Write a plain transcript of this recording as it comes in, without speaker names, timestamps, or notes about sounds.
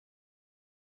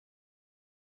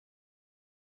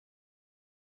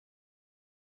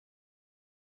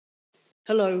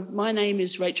Hello, my name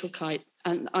is Rachel Kyte,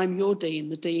 and I'm your Dean,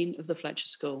 the Dean of the Fletcher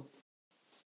School.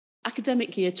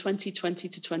 Academic year 2020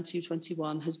 to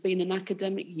 2021 has been an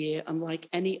academic year unlike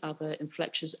any other in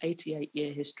Fletcher's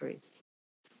 88-year history.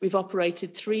 We've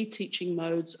operated 3 teaching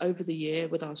modes over the year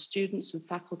with our students and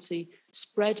faculty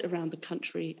spread around the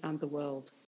country and the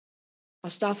world. Our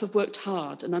staff have worked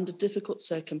hard and under difficult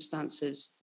circumstances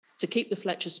to keep the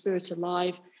Fletcher spirit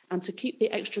alive and to keep the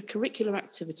extracurricular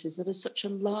activities that are such a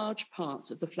large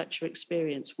part of the Fletcher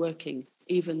experience working,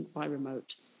 even by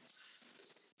remote.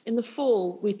 In the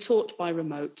fall, we taught by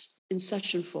remote in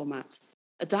session format,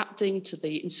 adapting to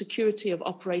the insecurity of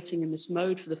operating in this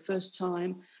mode for the first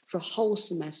time for a whole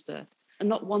semester and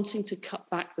not wanting to cut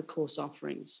back the course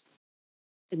offerings.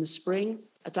 In the spring,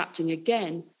 adapting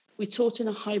again, we taught in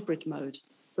a hybrid mode,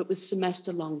 but with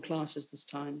semester-long classes this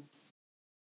time.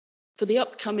 For the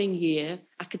upcoming year,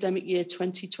 academic year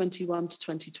 2021 to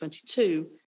 2022,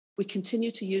 we continue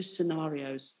to use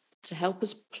scenarios to help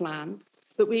us plan,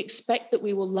 but we expect that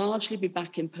we will largely be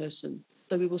back in person,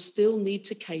 though we will still need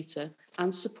to cater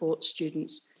and support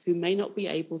students who may not be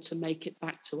able to make it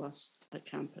back to us at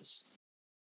campus.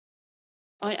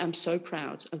 I am so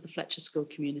proud of the Fletcher School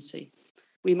community.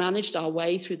 We managed our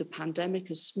way through the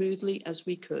pandemic as smoothly as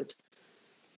we could,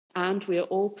 and we are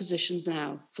all positioned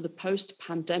now for the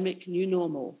post-pandemic new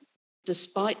normal,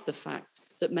 despite the fact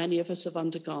that many of us have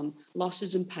undergone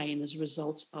losses and pain as a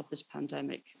result of this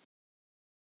pandemic.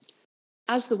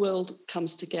 As the world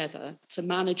comes together to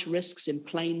manage risks in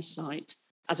plain sight,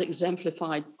 as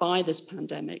exemplified by this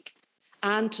pandemic,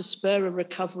 and to spur a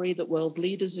recovery that world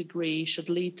leaders agree should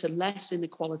lead to less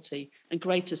inequality and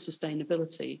greater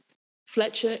sustainability,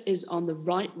 Fletcher is on the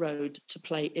right road to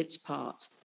play its part.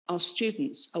 Our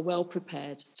students are well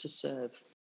prepared to serve.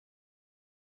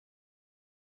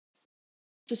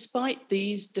 Despite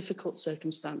these difficult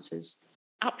circumstances,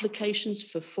 applications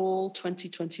for fall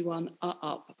 2021 are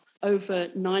up over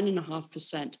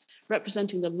 9.5%,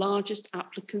 representing the largest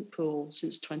applicant pool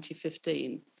since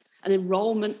 2015. And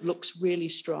enrolment looks really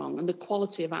strong, and the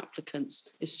quality of applicants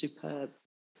is superb.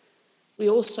 We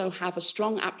also have a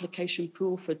strong application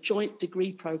pool for joint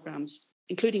degree programs,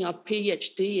 including our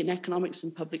PhD in Economics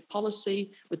and Public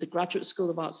Policy with the Graduate School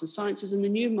of Arts and Sciences and the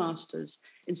new Masters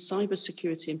in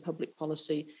Cybersecurity and Public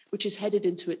Policy, which is headed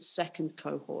into its 2nd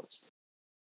cohort.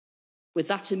 With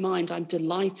that in mind, I'm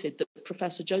delighted that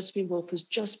Professor Josephine Wolf has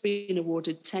just been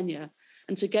awarded tenure,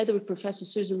 and together with Professor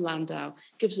Susan Landau,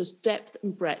 gives us depth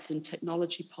and breadth in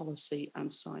technology policy and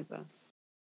cyber.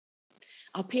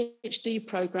 Our PhD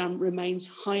programme remains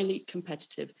highly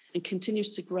competitive and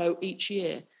continues to grow each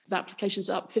year, with applications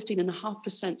up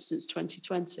 15.5% since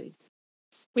 2020.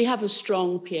 We have a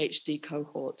strong PhD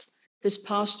cohort. This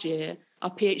past year, our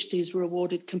PhDs were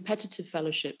awarded competitive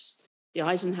fellowships, the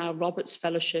Eisenhower Roberts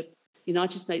Fellowship,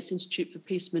 United States Institute for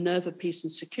Peace Minerva Peace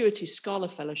and Security Scholar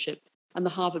Fellowship, and the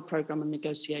Harvard Program on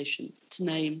Negotiation, to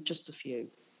name just a few.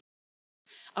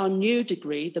 Our new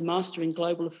degree, the Master in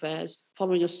Global Affairs,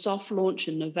 following a soft launch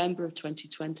in November of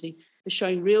 2020, is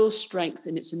showing real strength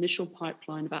in its initial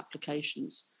pipeline of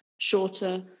applications.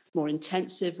 Shorter, more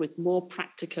intensive, with more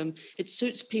practicum, it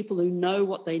suits people who know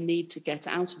what they need to get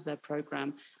out of their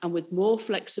program, and with more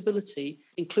flexibility,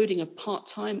 including a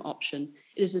part-time option,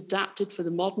 it is adapted for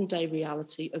the modern-day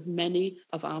reality of many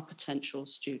of our potential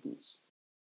students.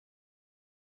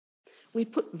 We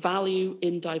put value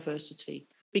in diversity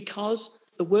because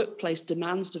the workplace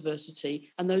demands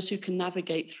diversity and those who can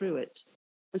navigate through it.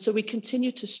 And so we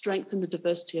continue to strengthen the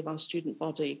diversity of our student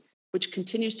body, which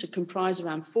continues to comprise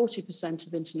around 40%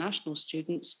 of international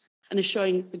students and is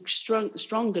showing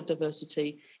stronger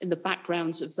diversity in the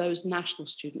backgrounds of those national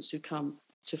students who come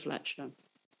to Fletcher.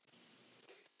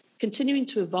 Continuing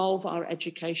to evolve our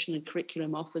education and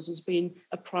curriculum offers has been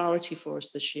a priority for us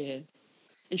this year,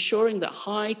 ensuring that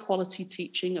high quality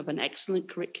teaching of an excellent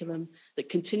curriculum that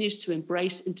continues to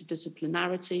embrace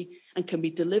interdisciplinarity and can be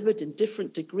delivered in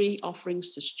different degree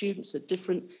offerings to students at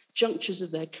different junctures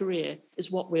of their career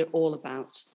is what we're all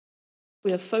about.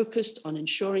 We are focused on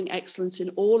ensuring excellence in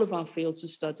all of our fields of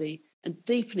study and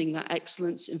deepening that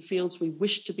excellence in fields we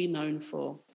wish to be known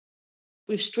for.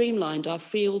 We've streamlined our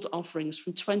field offerings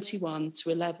from 21 to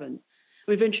 11.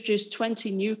 We've introduced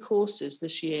 20 new courses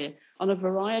this year on a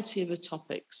variety of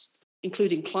topics,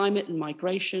 including climate and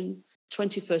migration,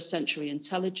 21st century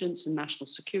intelligence and national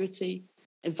security,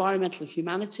 environmental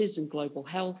humanities and global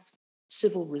health,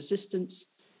 civil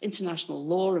resistance, international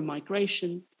law and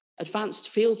migration, advanced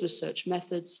field research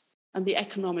methods, and the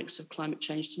economics of climate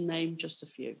change, to name just a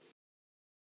few.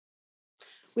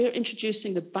 we are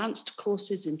introducing advanced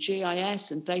courses in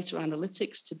GIS and data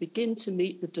analytics to begin to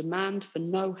meet the demand for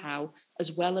know-how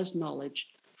as well as knowledge,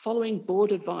 following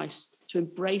board advice to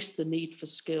embrace the need for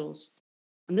skills.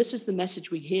 And this is the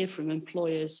message we hear from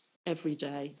employers every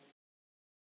day.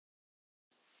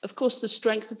 Of course, the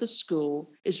strength of the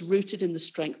school is rooted in the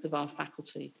strength of our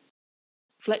faculty.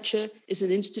 Fletcher is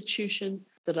an institution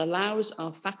that allows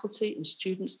our faculty and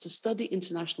students to study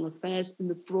international affairs in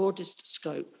the broadest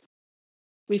scope.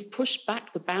 We've pushed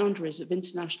back the boundaries of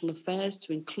international affairs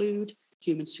to include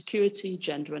human security,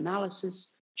 gender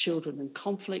analysis, children and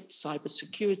conflict,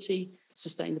 cybersecurity,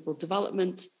 sustainable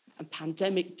development, and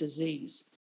pandemic disease.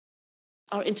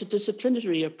 Our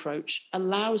interdisciplinary approach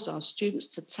allows our students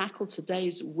to tackle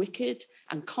today's wicked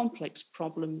and complex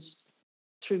problems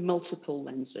through multiple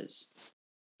lenses.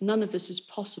 None of this is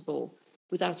possible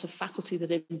without a faculty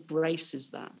that embraces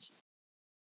that.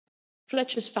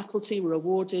 Fletcher's faculty were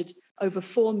awarded over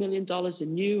 $4 million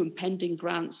in new and pending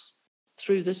grants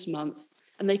through this month,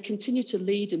 and they continue to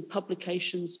lead in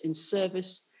publications, in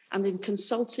service, and in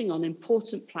consulting on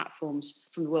important platforms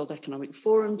from the World Economic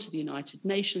Forum to the United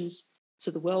Nations,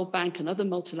 to the World Bank and other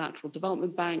multilateral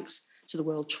development banks, to the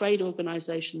World Trade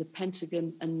Organization, the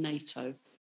Pentagon, and NATO.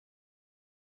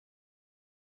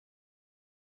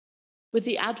 With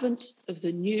the advent of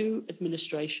the new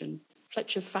administration,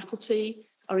 Fletcher faculty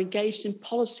are engaged in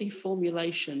policy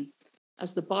formulation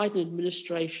as the Biden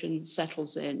administration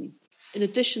settles in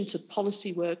addition to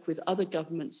policy work with other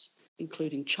governments,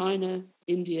 including China,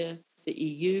 India, the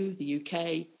EU, the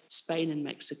UK, Spain, and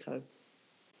Mexico.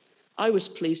 I was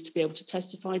pleased to be able to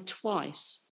testify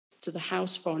twice to the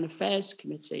House Foreign Affairs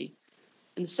Committee,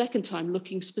 and the second time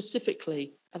looking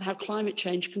specifically at how climate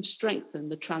change can strengthen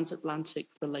the transatlantic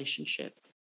relationship.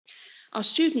 Our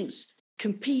students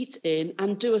compete in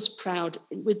and do us proud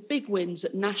with big wins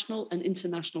at national and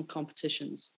international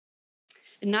competitions.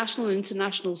 In national and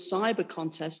international cyber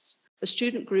contests, a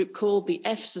student group called the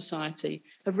F Society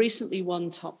have recently won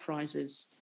top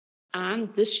prizes.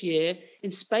 And this year,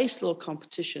 in space law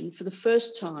competition, for the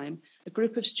first time, a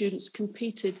group of students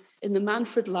competed in the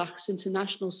Manfred Lachs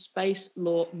International Space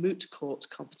Law Moot Court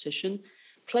competition,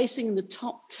 placing in the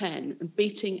top 10 and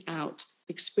beating out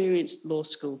experienced law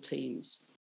school teams.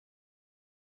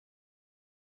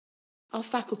 Our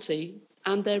faculty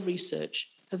and their research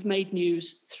have made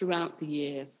news throughout the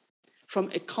year, from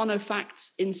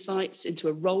Econofact's insights into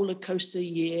a roller coaster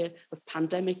year of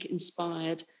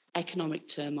pandemic-inspired economic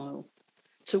turmoil,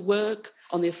 to work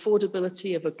on the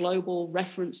affordability of a global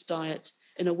reference diet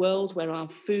in a world where our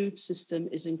food system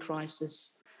is in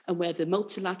crisis and where the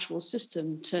multilateral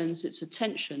system turns its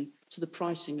attention to the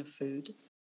pricing of food,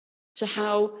 to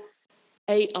how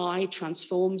AI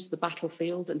transforms the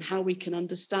battlefield and how we can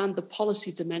understand the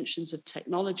policy dimensions of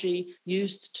technology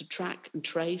used to track and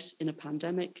trace in a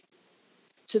pandemic,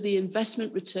 to the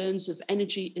investment returns of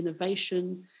energy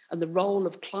innovation and the role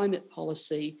of climate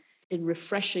policy in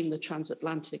refreshing the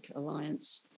transatlantic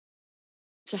alliance,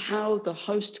 to how the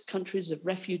host countries of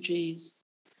refugees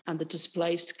and the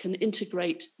displaced can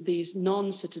integrate these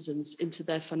non-citizens into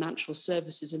their financial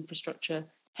services infrastructure,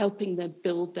 helping them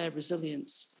build their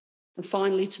resilience. And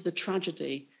finally, to the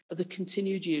tragedy of the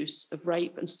continued use of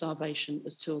rape and starvation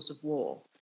as tools of war.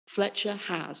 Fletcher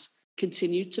has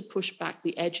continued to push back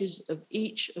the edges of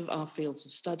each of our fields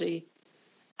of study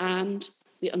and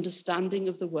the understanding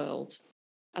of the world,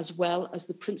 as well as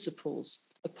the principles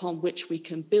upon which we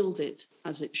can build it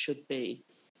as it should be.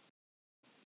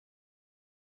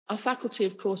 Our faculty,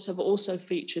 of course, have also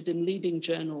featured in leading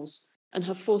journals and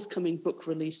have forthcoming book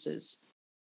releases.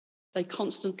 They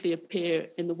constantly appear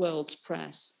in the world's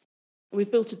press. And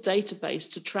we've built a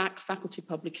database to track faculty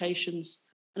publications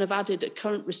and have added a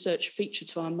current research feature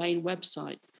to our main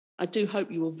website. I do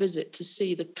hope you will visit to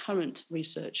see the current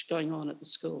research going on at the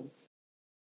school.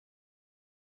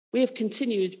 We have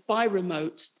continued by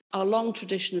remote our long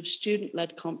tradition of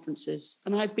student-led conferences,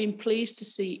 and I've been pleased to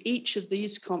see each of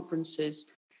these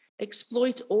conferences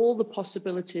exploit all the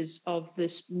possibilities of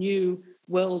this new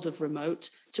world of remote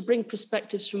to bring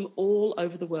perspectives from all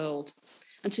over the world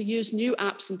and to use new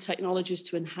apps and technologies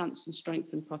to enhance and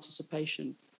strengthen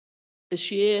participation. This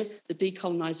year, the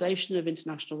Decolonization of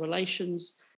International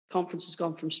Relations conference has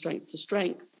gone from strength to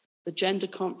strength. The Gender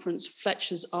Conference,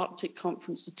 Fletcher's Arctic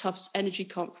Conference, the Tufts Energy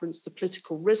Conference, the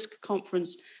Political Risk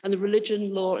Conference, and the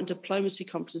Religion, Law and Diplomacy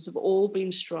Conferences have all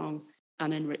been strong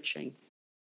and enriching.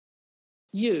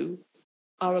 You,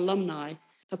 our alumni,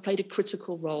 have played a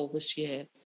critical role this year.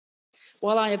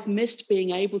 While I have missed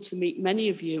being able to meet many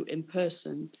of you in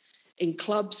person, in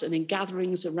clubs and in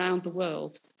gatherings around the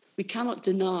world, we cannot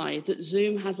deny that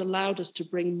Zoom has allowed us to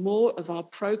bring more of our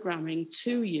programming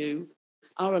to you,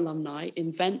 our alumni,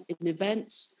 in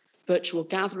events, virtual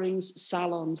gatherings,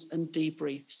 salons, and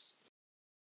debriefs.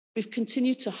 We've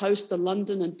continued to host the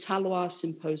London and Talois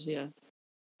Symposia,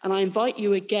 and I invite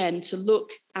you again to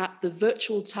look at the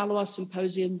virtual Talois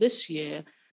Symposium this year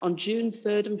on June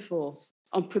 3rd and 4th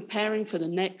on preparing for the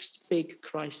next big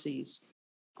crises.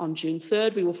 On June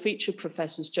 3rd, we will feature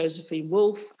Professors Josephine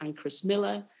Wolfe and Chris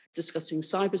Miller discussing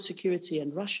cybersecurity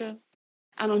and Russia.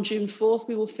 And on June 4th,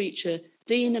 we will feature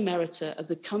Dean Emerita of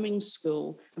the Cummings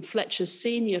School and Fletcher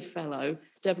Senior Fellow,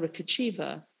 Deborah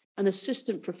Kachiva, and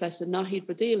Assistant Professor Nahid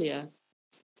Badilia,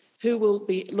 who will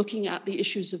be looking at the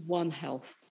issues of One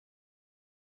Health.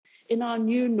 In our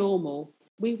new normal,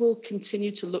 we will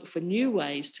continue to look for new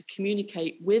ways to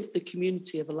communicate with the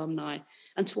community of alumni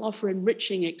and to offer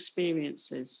enriching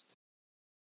experiences.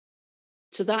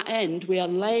 To that end, we are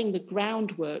laying the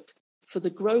groundwork for the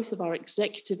growth of our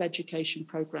executive education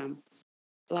program.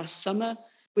 Last summer,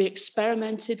 we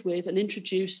experimented with and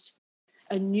introduced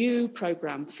a new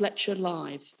program, Fletcher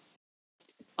Live.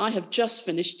 I have just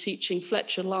finished teaching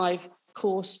Fletcher Live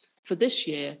course for this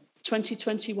year,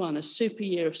 2021, a super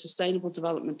year of sustainable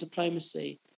development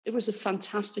diplomacy. It was a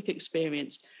fantastic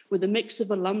experience with a mix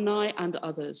of alumni and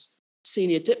others,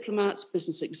 senior diplomats,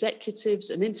 business executives,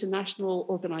 and international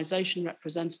organization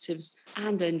representatives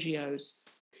and NGOs.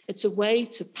 It's a way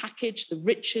to package the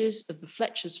riches of the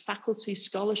Fletcher's faculty,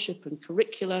 scholarship, and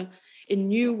curricula in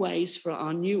new ways for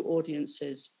our new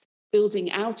audiences,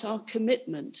 building out our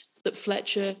commitment that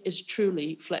Fletcher is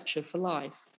truly Fletcher for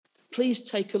life. Please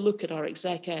take a look at our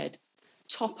exec ed.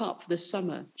 Top up for this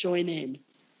summer, join in.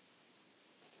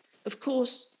 Of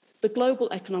course, the global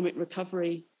economic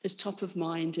recovery is top of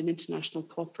mind in international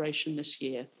cooperation this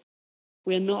year.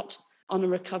 We are not on a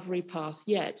recovery path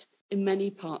yet in many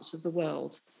parts of the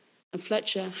world, and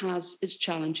Fletcher has its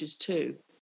challenges too.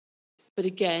 But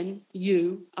again,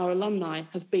 you, our alumni,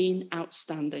 have been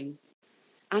outstanding.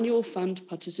 Annual fund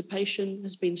participation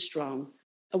has been strong,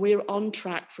 and we are on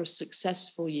track for a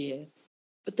successful year.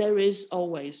 But there is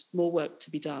always more work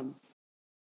to be done.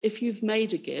 If you've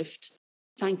made a gift,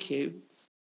 thank you.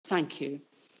 Thank you.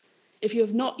 If you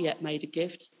have not yet made a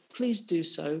gift, please do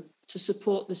so to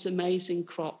support this amazing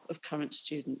crop of current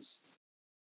students.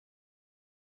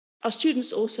 Our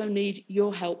students also need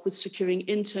your help with securing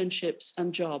internships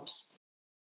and jobs.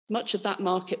 Much of that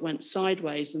market went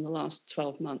sideways in the last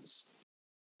 12 months.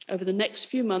 Over the next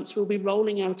few months, we'll be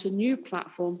rolling out a new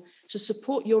platform to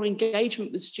support your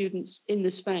engagement with students in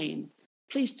this vein.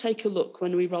 Please take a look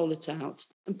when we roll it out,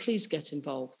 and please get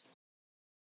involved.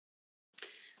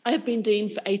 I have been Dean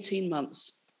for 18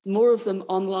 months, more of them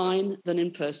online than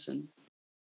in person.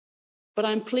 But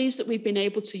I'm pleased that we've been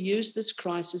able to use this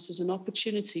crisis as an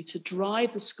opportunity to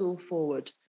drive the school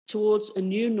forward towards a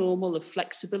new normal of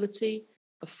flexibility,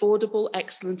 affordable,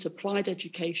 excellent applied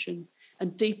education,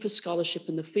 and deeper scholarship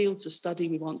in the fields of study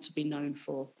we want to be known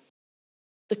for.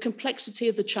 The complexity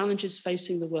of the challenges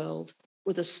facing the world,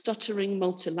 with a stuttering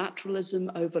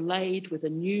multilateralism overlaid with a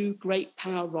new great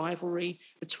power rivalry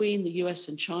between the US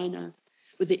and China,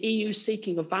 with the EU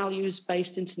seeking a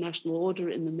values-based international order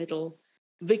in the middle,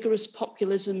 vigorous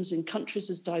populisms in countries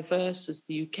as diverse as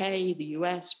the UK, the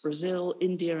US, Brazil,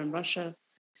 India, and Russia,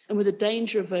 and with the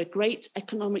danger of a great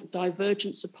economic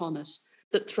divergence upon us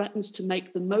that threatens to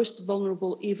make the most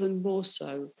vulnerable even more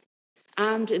so.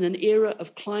 And in an era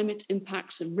of climate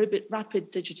impacts and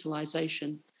rapid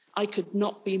digitalization, I could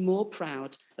not be more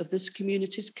proud of this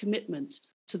community's commitment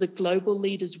to the global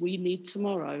leaders we need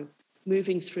tomorrow,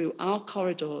 moving through our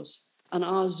corridors and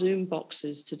our Zoom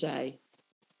boxes today.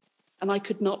 And I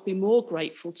could not be more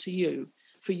grateful to you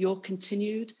for your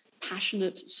continued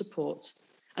passionate support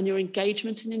and your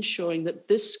engagement in ensuring that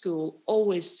this school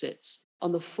always sits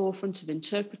on the forefront of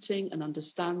interpreting and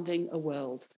understanding a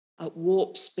world at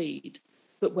warp speed,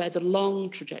 but where the long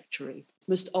trajectory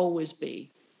must always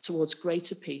be towards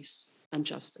greater peace and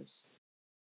justice.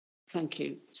 Thank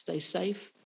you. Stay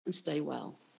safe and stay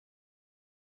well.